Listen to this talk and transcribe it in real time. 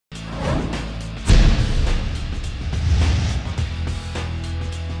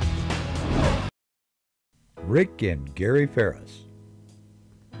Rick and Gary Farris.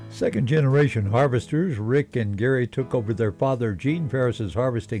 Second-generation harvesters, Rick and Gary took over their father Gene Farris's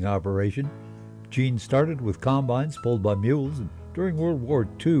harvesting operation. Gene started with combines pulled by mules, and during World War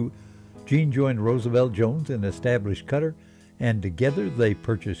II, Gene joined Roosevelt Jones and established Cutter, and together they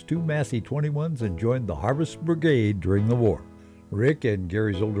purchased 2 Massey 21s and joined the Harvest Brigade during the war. Rick and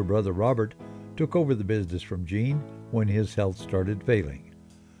Gary's older brother Robert took over the business from Gene when his health started failing.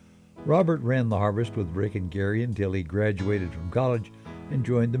 Robert ran the harvest with Rick and Gary until he graduated from college and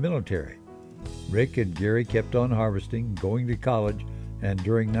joined the military. Rick and Gary kept on harvesting, going to college, and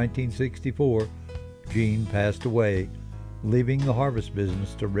during 1964, Gene passed away, leaving the harvest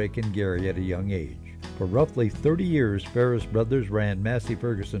business to Rick and Gary at a young age. For roughly 30 years, Farris Brothers ran Massey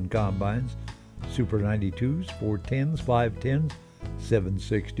Ferguson combines, Super 92s, 410s, 510s,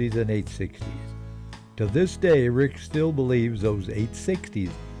 760s, and 860s. To this day, Rick still believes those 860s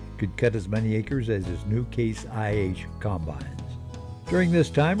could cut as many acres as his new Case IH combines. During this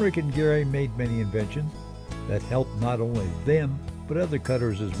time, Rick and Gary made many inventions that helped not only them, but other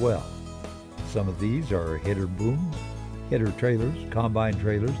cutters as well. Some of these are header booms, header trailers, combine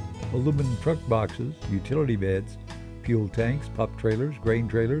trailers, aluminum truck boxes, utility beds, fuel tanks, pup trailers, grain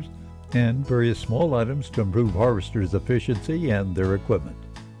trailers, and various small items to improve harvesters' efficiency and their equipment.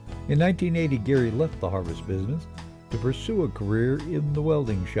 In 1980, Gary left the harvest business to pursue a career in the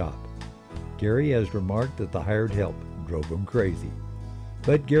welding shop. Gary has remarked that the hired help drove him crazy.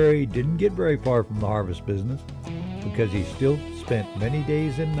 But Gary didn't get very far from the harvest business because he still spent many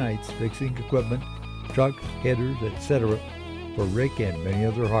days and nights fixing equipment, trucks, headers, etc. for Rick and many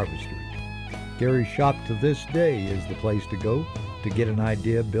other harvesters. Gary's shop to this day is the place to go to get an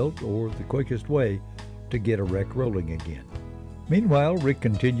idea built or the quickest way to get a wreck rolling again. Meanwhile, Rick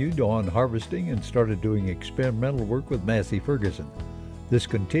continued on harvesting and started doing experimental work with Massey Ferguson. This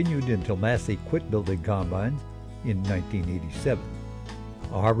continued until Massey quit building combines in 1987.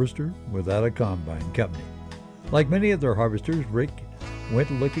 A harvester without a combine company. Like many other harvesters, Rick went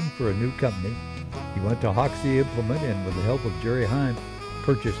looking for a new company. He went to Hoxie Implement and with the help of Jerry Heim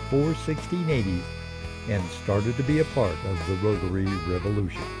purchased 4 1680s and started to be a part of the rotary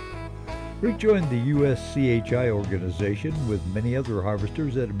revolution. Rick joined the USCHI organization with many other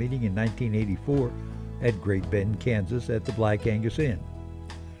harvesters at a meeting in 1984 at Great Bend, Kansas at the Black Angus Inn.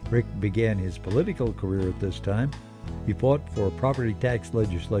 Rick began his political career at this time. He fought for property tax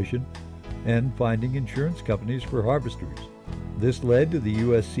legislation and finding insurance companies for harvesters. This led to the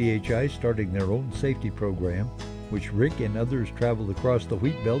USCHI starting their own safety program, which Rick and others traveled across the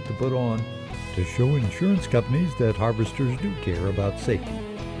wheat belt to put on to show insurance companies that harvesters do care about safety.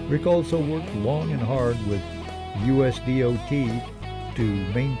 Rick also worked long and hard with USDOT to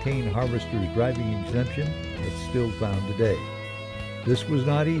maintain harvesters' driving exemption that's still found today. This was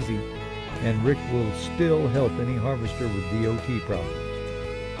not easy, and Rick will still help any harvester with DOT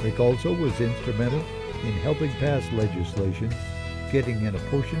problems. Rick also was instrumental in helping pass legislation getting an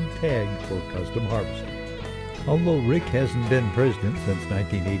apportioned tag for custom harvesters. Although Rick hasn't been president since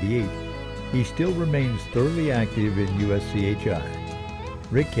 1988, he still remains thoroughly active in USCHI.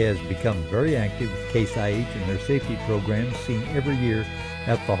 Rick has become very active with Case IH and their safety programs seen every year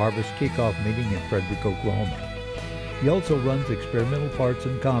at the Harvest Kickoff meeting in Frederick, Oklahoma. He also runs experimental parts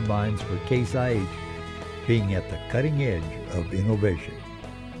and combines for Case IH, being at the cutting edge of innovation.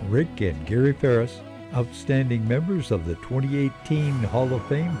 Rick and Gary Farris, outstanding members of the 2018 Hall of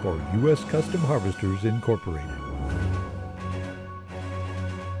Fame for U.S. Custom Harvesters Incorporated.